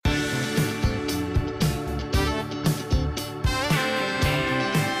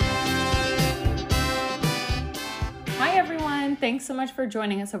thanks so much for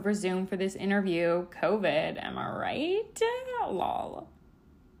joining us over Zoom for this interview. COVID, am I right? Lol.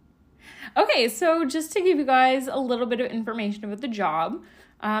 Okay, so just to give you guys a little bit of information about the job,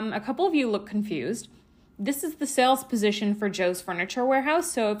 a couple of you look confused. This is the sales position for Joe's Furniture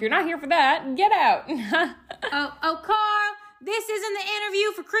Warehouse, so if you're not here for that, get out. Carl, this isn't the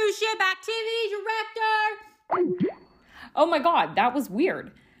interview for cruise ship activity director. Oh my god, that was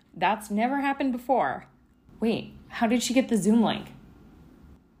weird. That's never happened before. Wait, how did she get the Zoom link?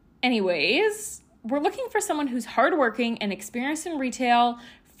 Anyways, we're looking for someone who's hardworking and experienced in retail,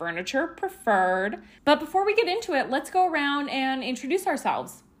 furniture preferred. But before we get into it, let's go around and introduce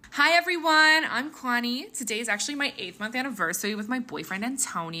ourselves. Hi everyone, I'm Kwani. Today is actually my 8th-month anniversary with my boyfriend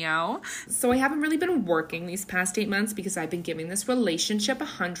Antonio. So I haven't really been working these past 8 months because I've been giving this relationship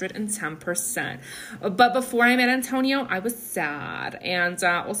 110%. But before I met Antonio, I was sad and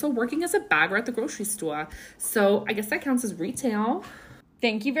also working as a bagger at the grocery store. So I guess that counts as retail.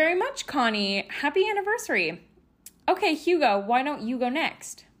 Thank you very much, Connie. Happy anniversary. Okay, Hugo, why don't you go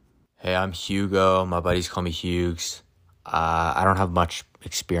next? Hey, I'm Hugo. My buddies call me Hughes. I don't have much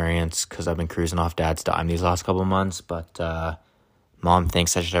experience because I've been cruising off dad's dime these last couple of months, but mom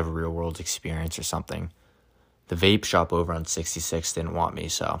thinks I should have a real world experience or something. The vape shop over on 66 didn't want me,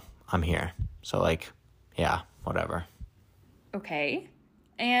 so I'm here. So yeah, whatever. Okay.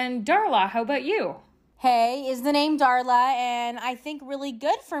 And Darla, how about you? Hey, is the name Darla, and I think really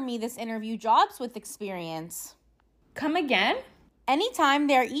good for me this interview jobs with experience. Come again? Anytime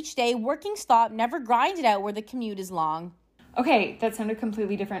there each day, working stop, never grind it out where the commute is long. Okay, that sounded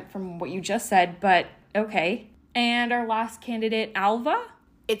completely different from what you just said, but okay. And our last candidate, Alva?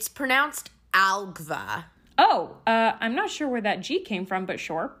 It's pronounced Algva. Oh, I'm not sure where that G came from, but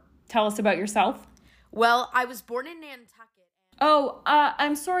sure. Tell us about yourself. Well, I was born in Nantucket. Oh,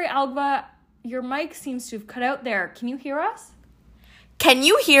 I'm sorry, Alva. Your mic seems to have cut out there. Can you hear us? Can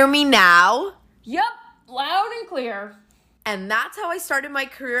you hear me now? Yep, loud and clear. And that's how I started my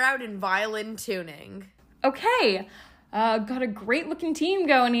career out in violin tuning. Okay, got a great looking team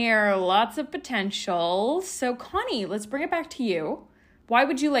going here. Lots of potential. So Connie, let's bring it back to you. Why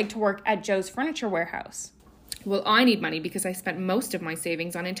would you like to work at Joe's Furniture Warehouse? Well, I need money because I spent most of my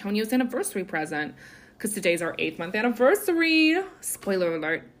savings on Antonio's anniversary present. Because today's our 8th-month anniversary. Spoiler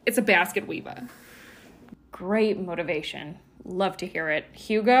alert, it's a basket weaver. Great motivation. Love to hear it.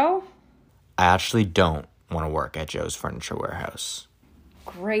 Hugo? I actually don't want to work at Joe's Furniture Warehouse.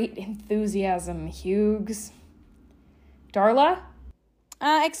 Great enthusiasm, Hughes. Darla?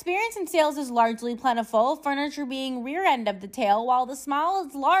 Experience in sales is largely plentiful, furniture being rear end of the tail, while the smile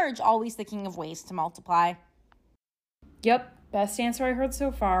is large, always thinking of ways to multiply. Yep, best answer I heard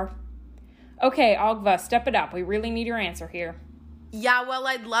so far. Okay, Agva, step it up. We really need your answer here. Yeah, well,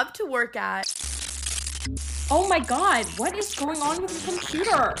 I'd love to work at... Oh my god, what is going on with the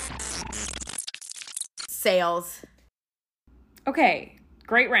computer? Sales. Okay,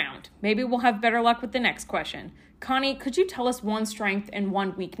 great round. Maybe we'll have better luck with the next question. Connie, could you tell us one strength and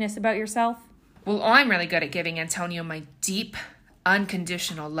one weakness about yourself? Well, I'm really good at giving Antonio my deep,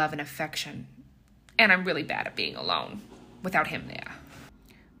 unconditional love and affection. And I'm really bad at being alone without him there.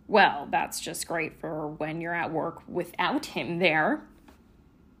 Well, that's just great for when you're at work without him there.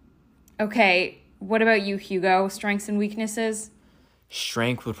 Okay, what about you, Hugo? Strengths and weaknesses?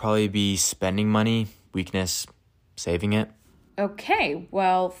 Strength would probably be spending money. Weakness, saving it. Okay,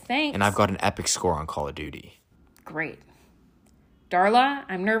 well, thanks. And I've got an epic score on Call of Duty. Great. Darla,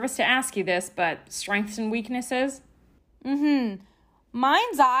 I'm nervous to ask you this, but strengths and weaknesses? Mind's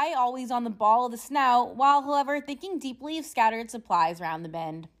eye, always on the ball of the snout, while, however, thinking deeply of scattered supplies round the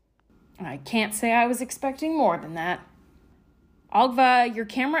bend. I can't say I was expecting more than that. Alva, your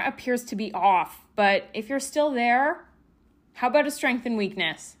camera appears to be off, but if you're still there, how about a strength and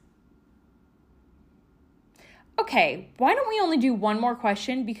weakness? Okay, why don't we only do one more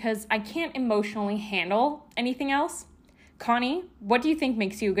question because I can't emotionally handle anything else? Connie, what do you think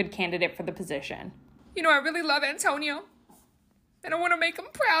makes you a good candidate for the position? You know, I really love Antonio. And I want to make him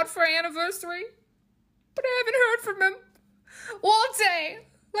proud for our anniversary. But I haven't heard from him all day.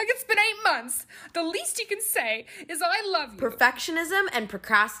 Like it's been 8 months. The least you can say is I love you. Perfectionism and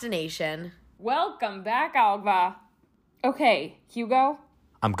procrastination. Welcome back, Alva. Okay, Hugo?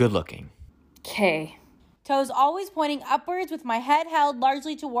 I'm good looking. Okay. Toes always pointing upwards with my head held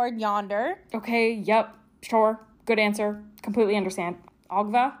largely toward yonder. Okay, yep, sure. Good answer. Completely understand.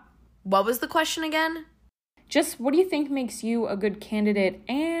 Agva? What was the question again? Just what do you think makes you a good candidate?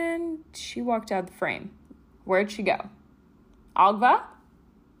 And she walked out of the frame. Where'd she go? Agva?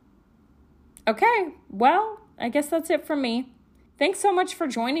 Okay, well, I guess that's it from me. Thanks so much for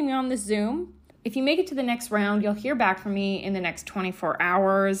joining me on this Zoom. If you make it to the next round, you'll hear back from me in the next 24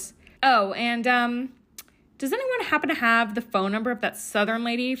 hours. Oh, and does anyone happen to have the phone number of that Southern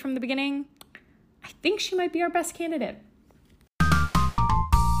lady from the beginning? I think she might be our best candidate.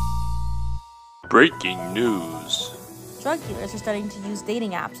 Breaking news. Drug dealers are starting to use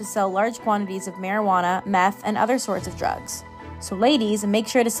dating apps to sell large quantities of marijuana, meth, and other sorts of drugs. So ladies, make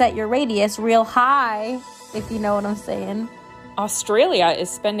sure to set your radius real high, if you know what I'm saying. Australia is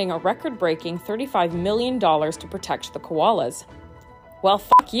spending a record-breaking $35 million to protect the koalas. Well,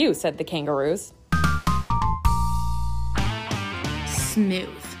 fuck you, said the kangaroos. Smooth,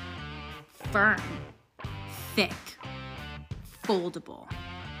 firm, thick, foldable,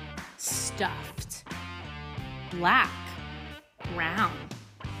 stuffed, black, brown,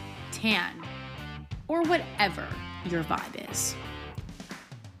 tan, or whatever your vibe is.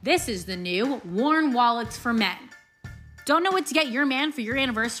 This is the new Worn Wallets for Men. Don't know what to get your man for your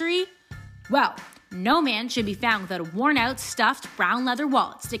anniversary? Well, no man should be found without a worn-out, stuffed brown leather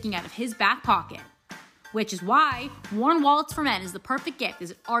wallet sticking out of his back pocket. Which is why Worn Wallets for Men is the perfect gift,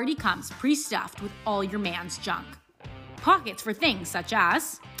 as it already comes pre-stuffed with all your man's junk. Pockets for things such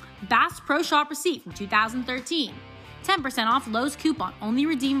as Bass Pro Shop receipt from 2013, 10% off Lowe's coupon only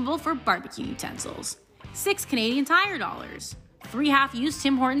redeemable for barbecue utensils, 6 Canadian Tire dollars, 3 half-used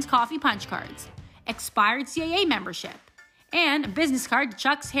Tim Hortons coffee punch cards, expired CAA membership, and a business card to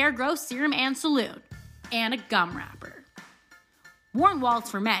Chuck's Hair Growth Serum and Saloon, and a gum wrapper. Worn Wallets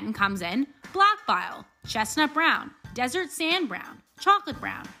for Men comes in black bile, chestnut brown, desert sand brown, chocolate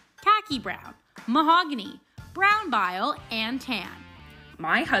brown, khaki brown, mahogany, brown bile, and tan.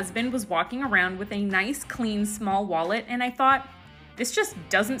 My husband was walking around with a nice, clean, small wallet, and I thought, this just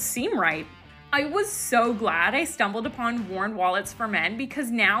doesn't seem right. I was so glad I stumbled upon Worn Wallets for Men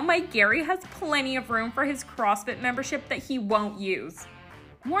because now my Gary has plenty of room for his CrossFit membership that he won't use.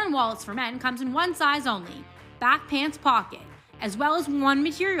 Worn Wallets for Men comes in one size only, back pants pocket, as well as one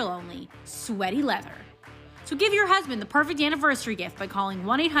material only, sweaty leather. So give your husband the perfect anniversary gift by calling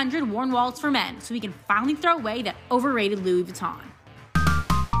 1-800-WORN Wallets for Men so he can finally throw away that overrated Louis Vuitton.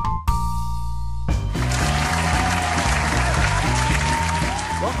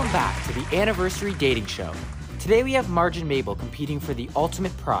 Welcome back to the Anniversary Dating Show. Today we have Marge and Mabel competing for the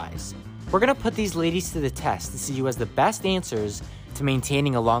ultimate prize. We're going to put these ladies to the test to see who has the best answers to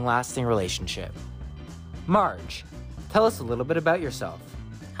maintaining a long-lasting relationship. Marge, tell us a little bit about yourself.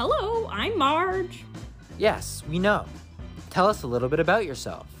 Hello, I'm Marge. Yes, we know. Tell us a little bit about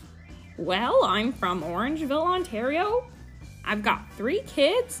yourself. Well, I'm from Orangeville, Ontario. I've got 3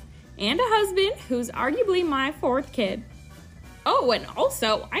 kids and a husband who's arguably my 4th kid. Oh, and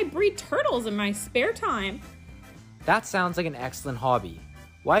also, I breed turtles in my spare time. That sounds like an excellent hobby.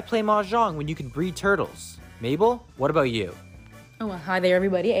 Why play mahjong when you can breed turtles? Mabel, what about you? Oh, hi there,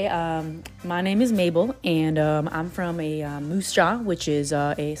 everybody. My name is Mabel, and I'm from Moose Jaw, which is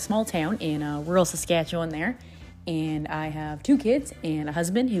a small town in rural Saskatchewan there. And I have 2 kids and a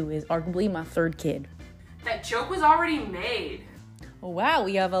husband who is arguably my 3rd kid. That joke was already made. Oh, wow,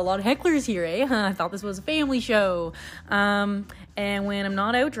 we have a lot of hecklers here, eh? I thought this was a family show. And when I'm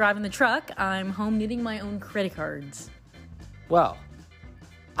not out driving the truck, I'm home knitting my own credit cards. Well,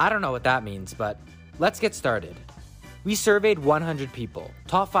 I don't know what that means, but let's get started. We surveyed 100 people.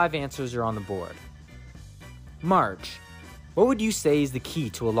 Top 5 answers are on the board. Marge, what would you say is the key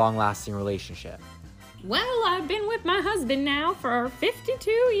to a long-lasting relationship? Well, I've been with my husband now for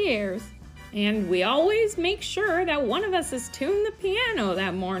 52 years. And we always make sure that one of us has tuned the piano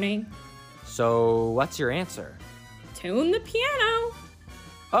that morning. So, what's your answer? Tune the piano.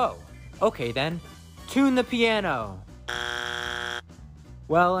 Oh, okay then. Tune the piano.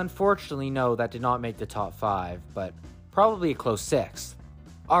 Well, unfortunately, no, that did not make the top 5, but probably a close 6th.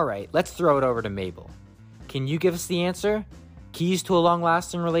 Alright, let's throw it over to Mabel. Can you give us the answer? Keys to a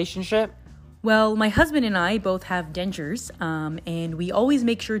long-lasting relationship? Well, my husband and I both have dentures, and we always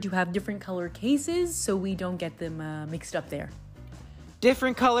make sure to have different color cases so we don't get them mixed up there.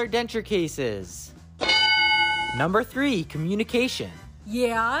 Different color denture cases. Number 3, communication.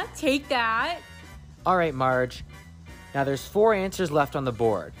 Yeah, take that. Alright, Marge. Now there's 4 answers left on the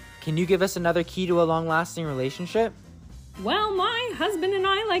board. Can you give us another key to a long-lasting relationship? Well, my husband and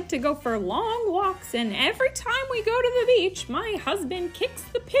I like to go for long walks, and every time we go to the beach, my husband kicks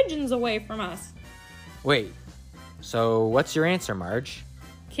the pigeons away from us. Wait, so what's your answer, Marge?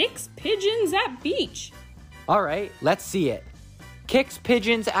 Kicks pigeons at beach. Alright, let's see it. Kicks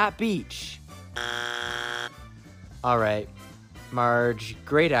pigeons at beach. Alright, Marge,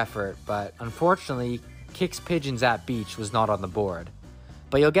 great effort, but unfortunately, kicks pigeons at beach was not on the board.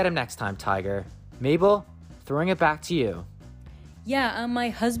 But you'll get him next time, Tiger. Mabel, throwing it back to you. Yeah, my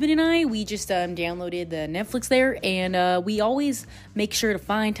husband and I, we just downloaded the Netflix there, and we always make sure to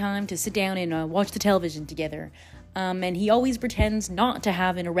find time to sit down and watch the television together. And he always pretends not to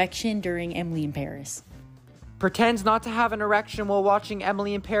have an erection during Emily in Paris. Pretends not to have an erection while watching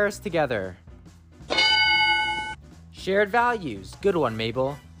Emily in Paris together. Shared values. Good one,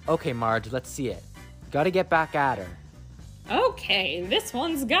 Mabel. Okay, Marge, let's see it. Gotta get back at her. Okay, this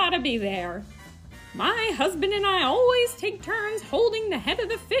one's gotta be there. My husband and I always take turns holding the head of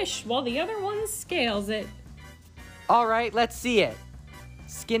the fish while the other one scales it. All right, let's see it.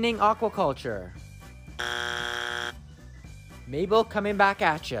 Skinning aquaculture. Mabel coming back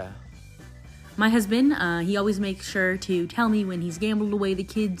at ya. My husband, he always makes sure to tell me when he's gambled away the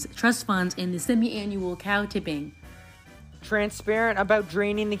kids' trust funds in the semi-annual cow tipping. Transparent about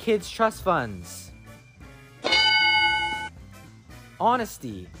draining the kids' trust funds.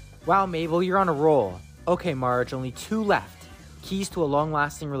 Honesty. Wow, Mabel, you're on a roll. Okay, Marge, only 2 left. Keys to a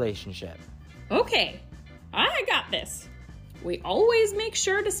long-lasting relationship. Okay, I got this. We always make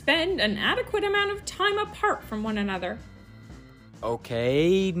sure to spend an adequate amount of time apart from one another.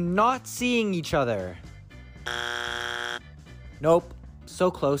 Okay, not seeing each other. Nope,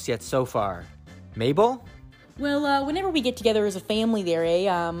 so close yet so far. Mabel? Well, whenever we get together as a family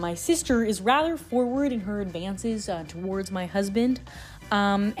there, my sister is rather forward in her advances towards my husband.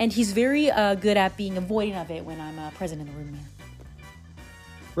 And he's very good at being avoidant of it when I'm present in the room there.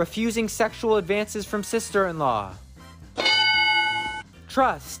 Refusing sexual advances from sister-in-law.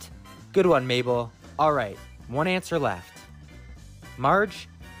 Trust. Good one, Mabel. All right, 1 answer left. Marge,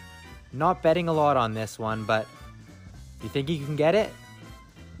 not betting a lot on this one, but you think you can get it?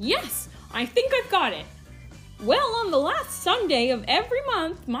 Yes, I think I've got it. Well, on the last Sunday of every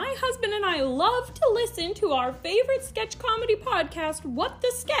month, my husband and I love to listen to our favorite sketch comedy podcast, What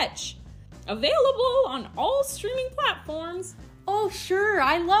the Sketch. Available on all streaming platforms. Oh, sure,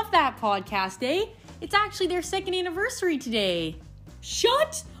 I love that podcast, eh? It's actually their 2nd anniversary today.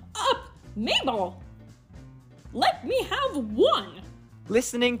 Shut up, Mabel! Let me have one.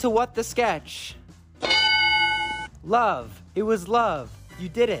 Listening to What the Sketch. Love. It was love. You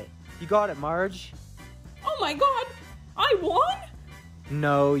did it. You got it, Marge. Oh my god, I won?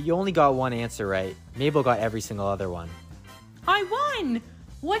 No, you only got 1 answer right. Mabel got every single other one. I won!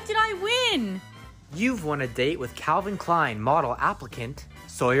 What did I win? You've won a date with Calvin Klein model applicant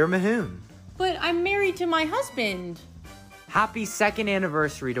Sawyer Mahoon. But I'm married to my husband. Happy 2nd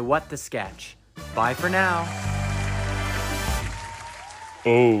anniversary to What the Sketch. Bye for now.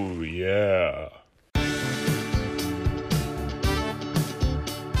 Oh, yeah.